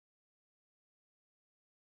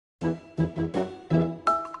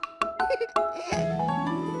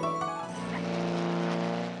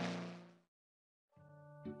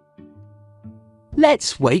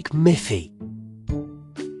Let's wake Miffy.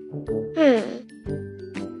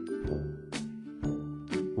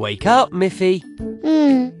 Wake up, Miffy.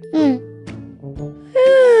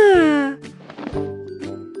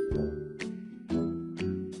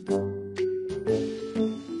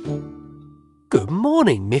 Good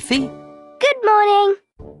morning, Miffy. Good morning.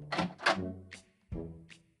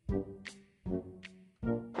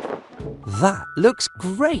 That looks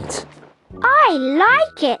great. I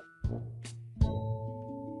like it.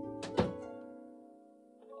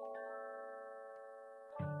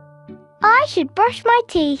 I should brush my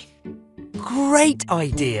teeth. Great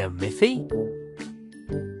idea, Miffy.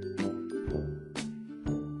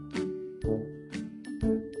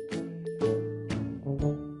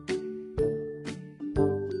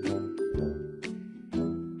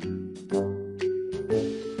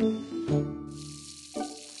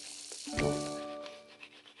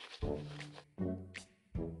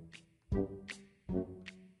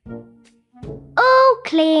 All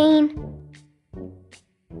clean.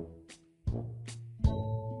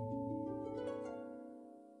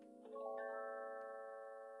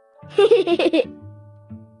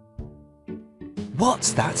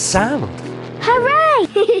 What's that sound? Hooray!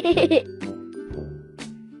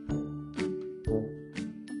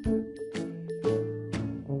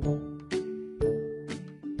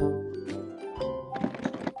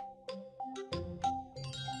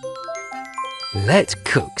 Let's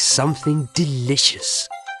cook something delicious.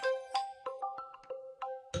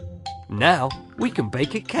 Now we can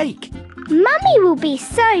bake a cake. Mummy will be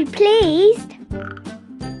so pleased.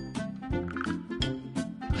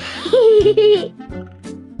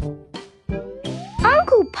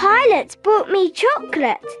 Uncle Pilot's brought me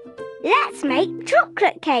chocolate. Let's make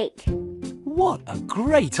chocolate cake. What a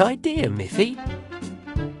great idea, Miffy.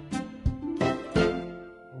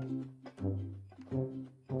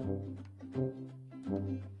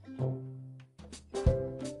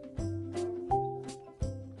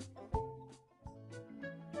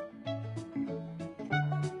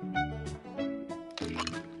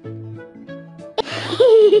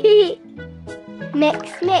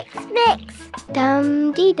 Mix, mix, mix.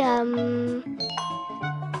 Dum-dee-dum.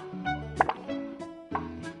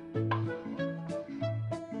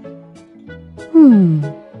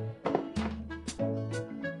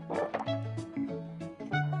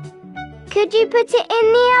 Could you put it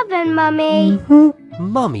in the oven, Mummy?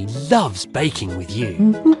 Mummy loves baking with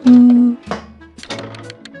you.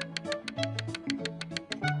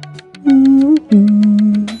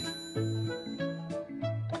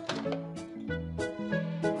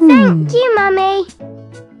 Thank you, Mummy.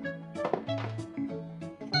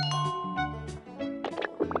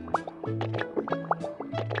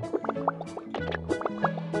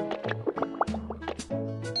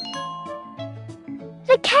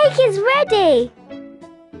 The cake is ready.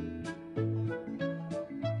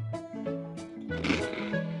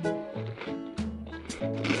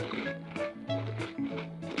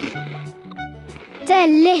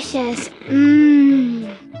 Delicious.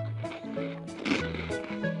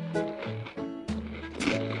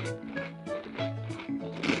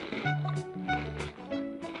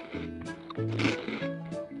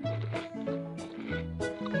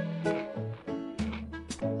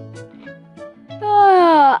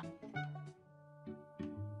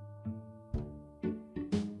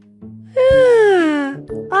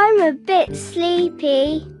 I'm a bit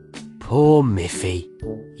sleepy. Poor Miffy.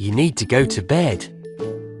 You need to go to bed.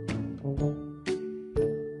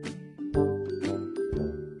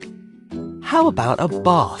 How about a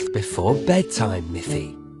bath before bedtime,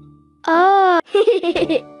 Miffy? Oh.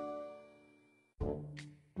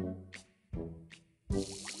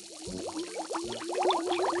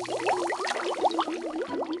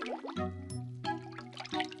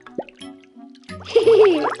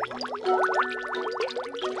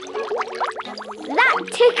 That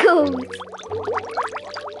tickles.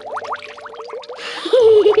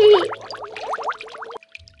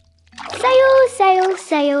 Sail, sail,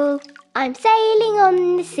 sail. I'm sailing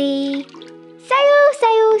on the sea. Sail,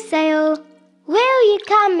 sail, sail. Will you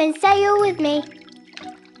come and sail with me?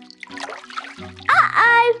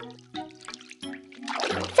 Uh-oh!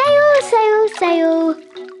 Sail, sail, sail.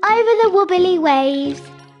 Over the wobbly waves.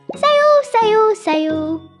 Sail, sail,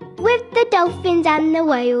 sail. With the dolphins and the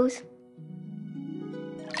whales.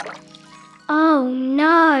 Oh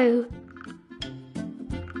no!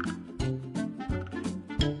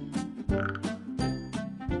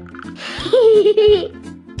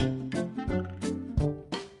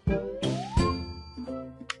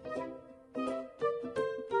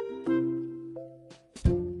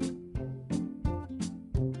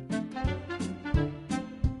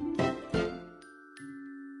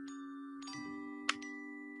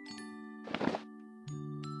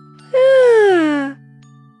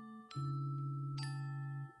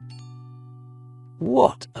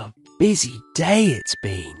 What a busy day it's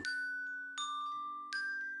been.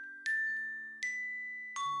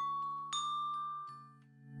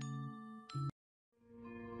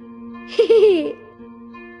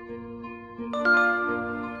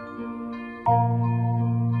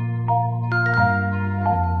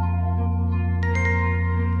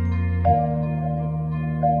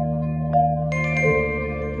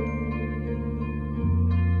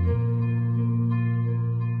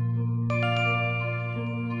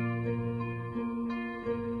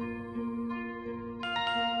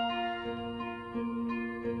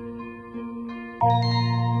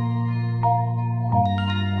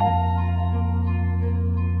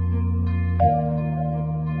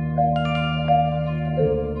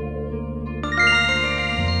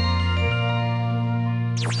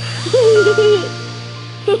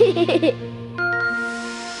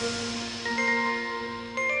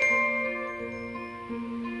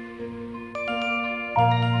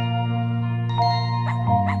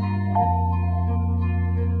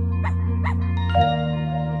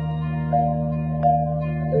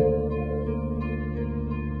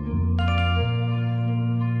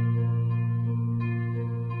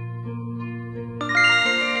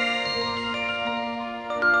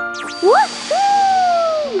 Woohoo!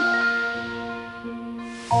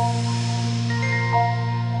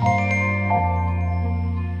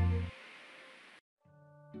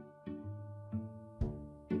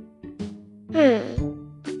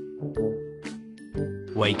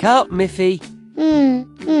 Wake up, Miffy.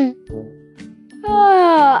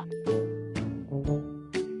 Ah.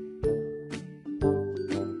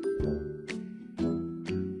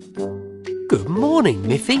 Good morning,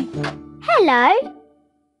 Miffy. Hello.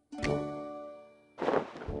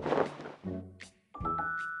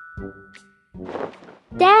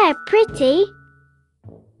 They're pretty.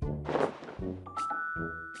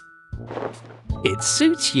 It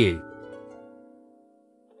suits you.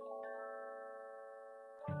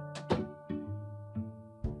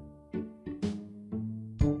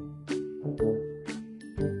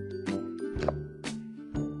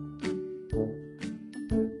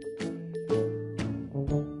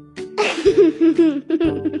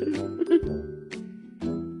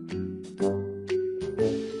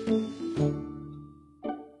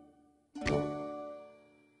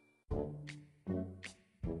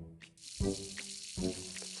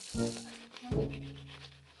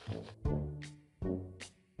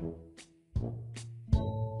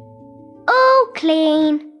 All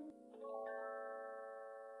clean.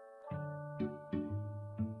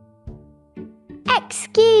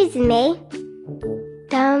 Excuse me.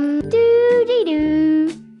 Dum doo dee doo.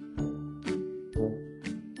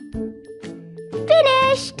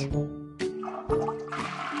 Finished.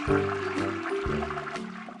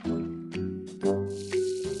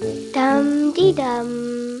 Dum dee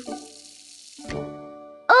dum.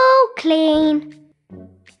 All clean.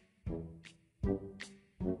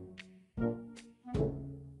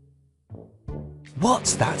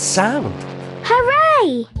 What's that sound?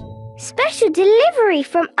 Hooray! Special delivery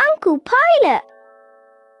from Uncle Pilot.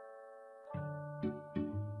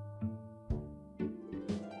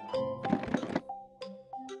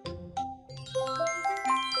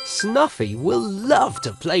 Snuffy will love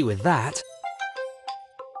to play with that.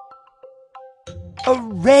 A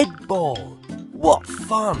red ball. What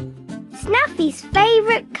fun! Snuffy's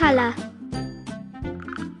favourite colour.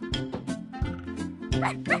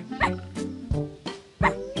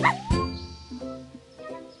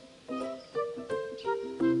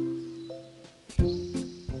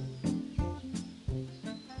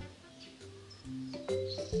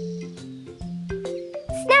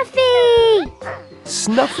 Snuffy!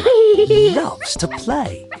 Snuffy loves to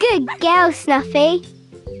play. Good girl, Snuffy.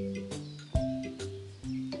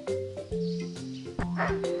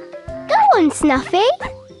 Go on, Snuffy.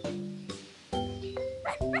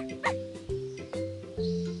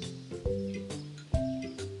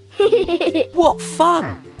 What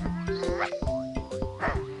fun!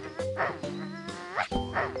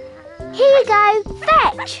 Here you go,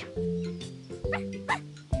 fetch.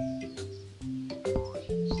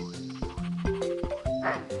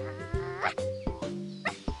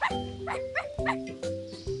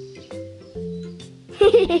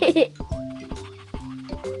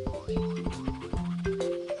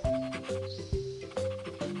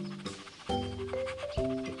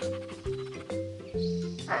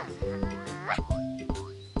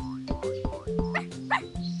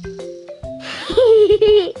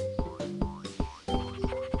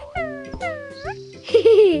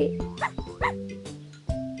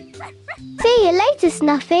 See you later,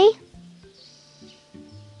 Snuffy.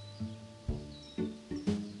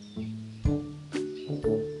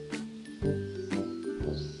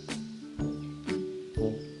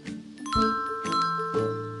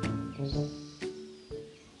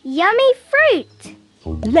 Yummy fruit!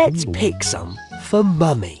 Let's pick some for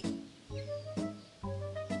Mummy.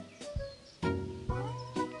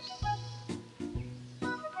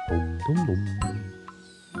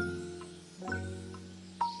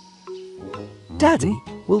 Daddy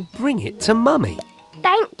will bring it to Mummy.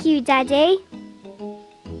 Thank you, Daddy.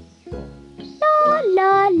 La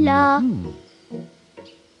la la.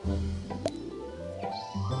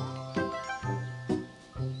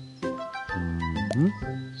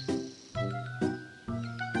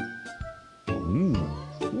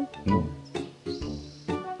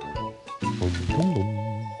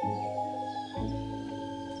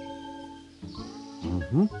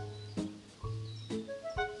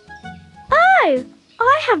 Oh,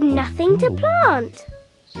 I have nothing to plant.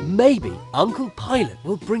 Maybe Uncle Pilot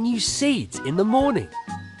will bring you seeds in the morning.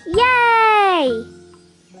 Yay!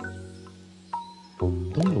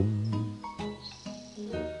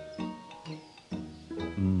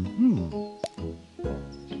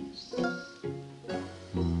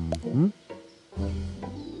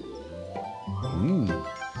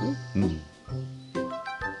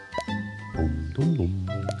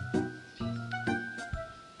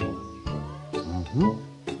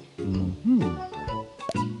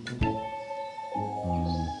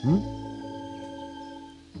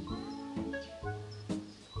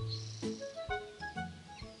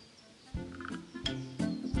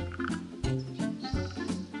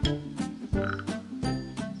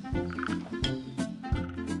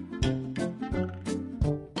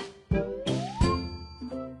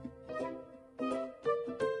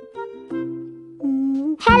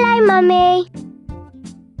 Hello, Mummy.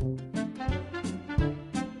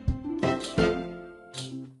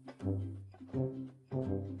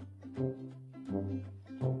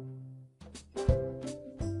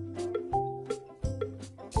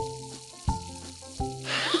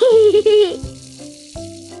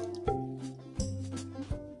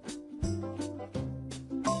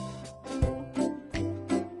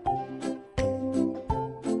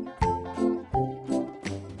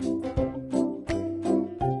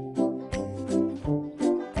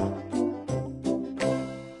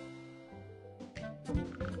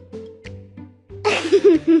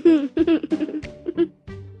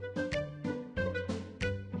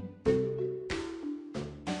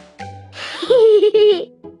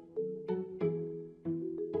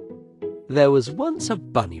 There was once a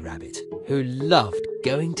bunny rabbit who loved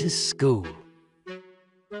going to school.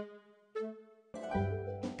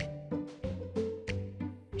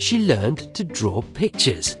 She learned to draw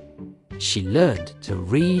pictures. She learned to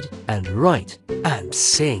read and write and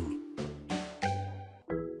sing.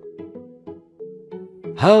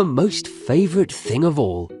 Her most favourite thing of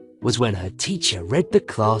all was when her teacher read the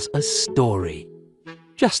class a story,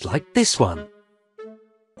 just like this one.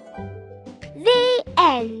 The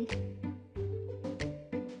end.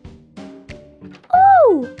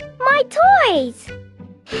 Oh, my toys!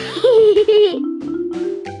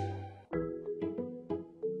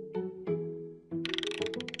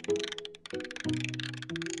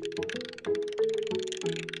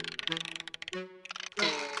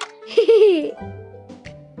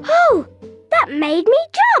 Oh, that made me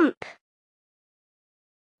jump!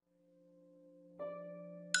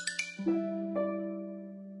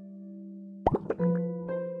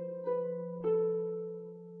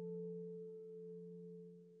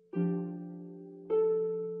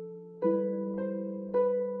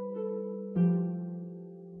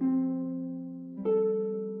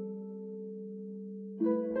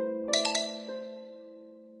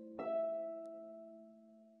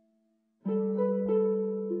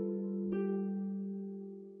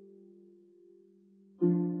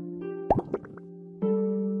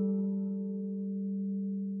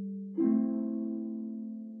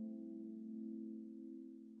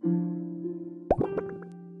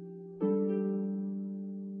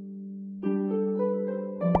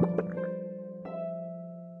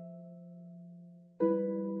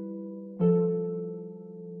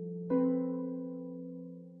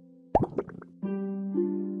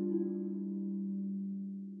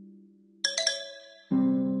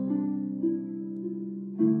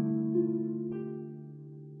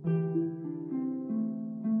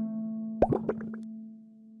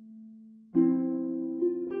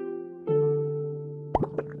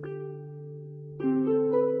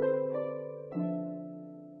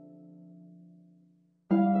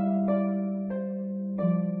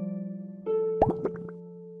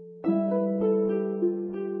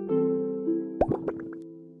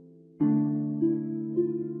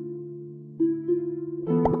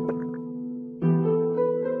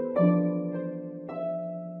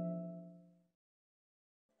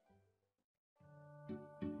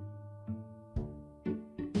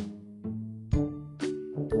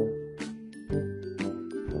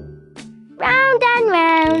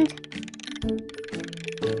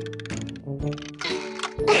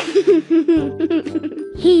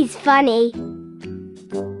 He's funny.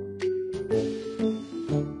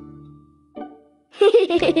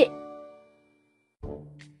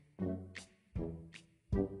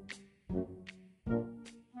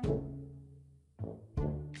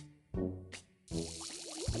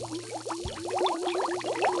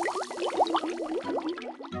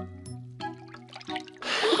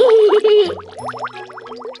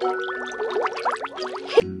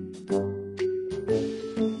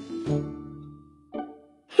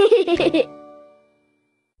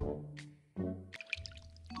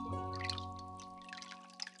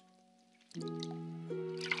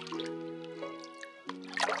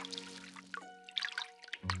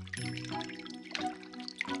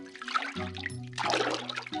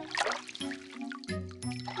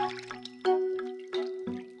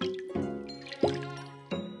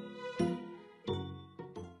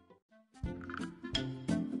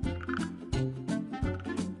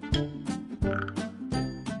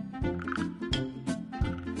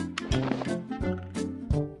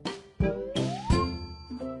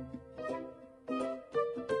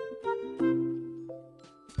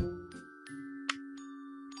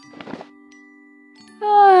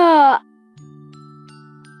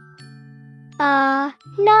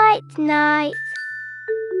 Night, night.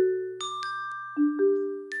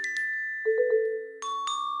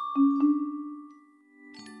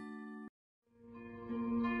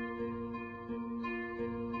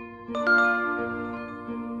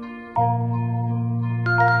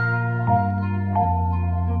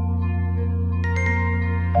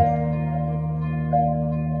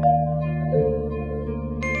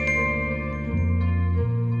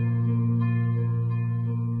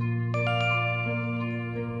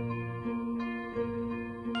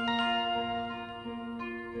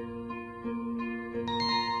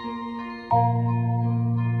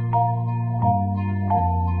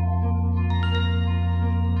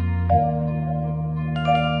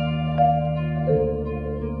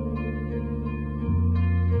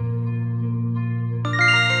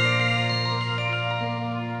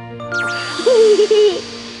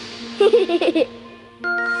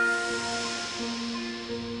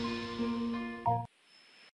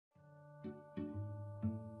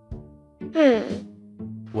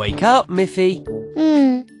 Wake up, Miffy.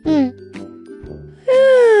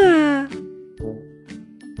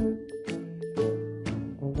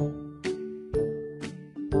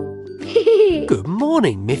 Good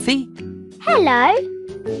morning, Miffy. Hello.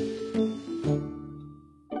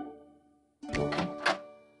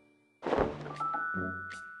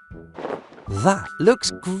 That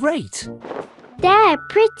looks great. They're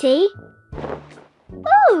pretty.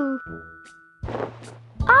 Ooh,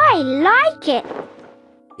 I like it.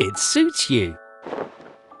 It suits you.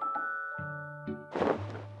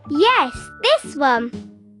 Yes, this one.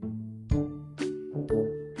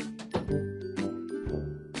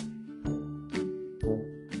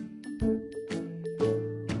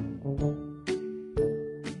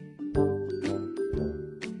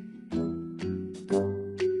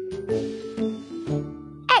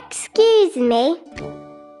 Excuse me.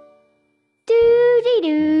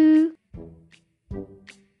 Doo-dee-doo.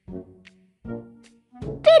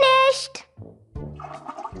 Finished.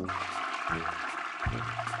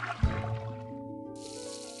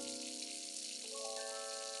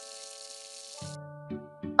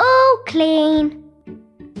 All clean.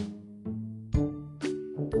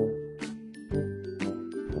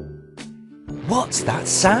 What's that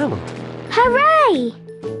sound? Hooray!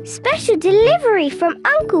 Special delivery from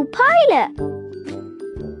Uncle Pilot.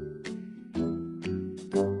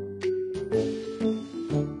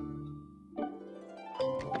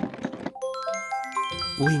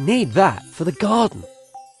 We need that for the garden.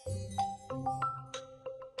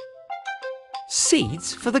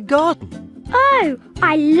 Seeds for the garden. Oh,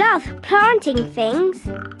 I love planting things.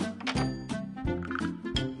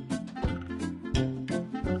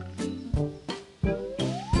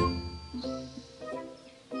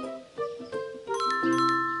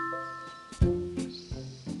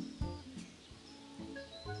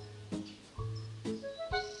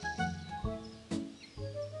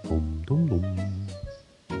 Dum, dum, dum.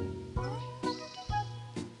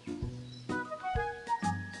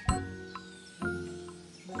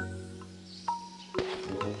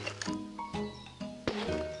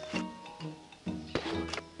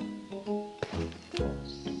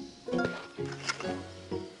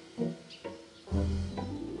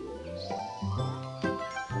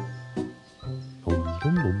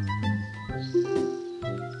 Dum, dum.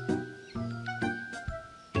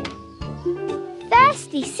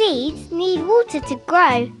 Thirsty seeds need water to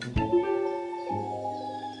grow.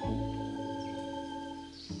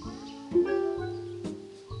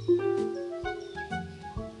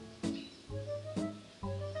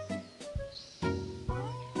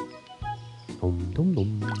 Dum dum.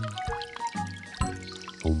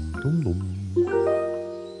 Dum dum.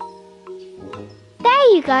 There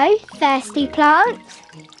you go, thirsty plants.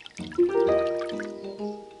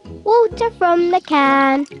 Water from the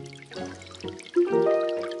can.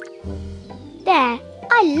 There,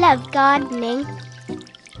 I love gardening.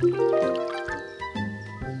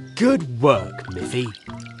 Good work, Miffy.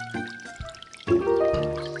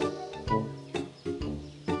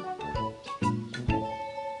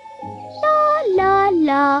 La la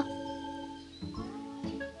la.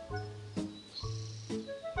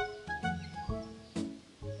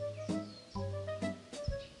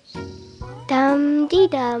 Dum dee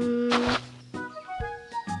dum.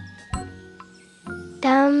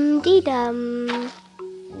 Dum dee dum.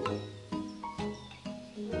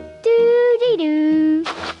 Doo dee doo.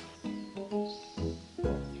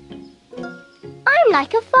 I'm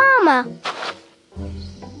like a farmer.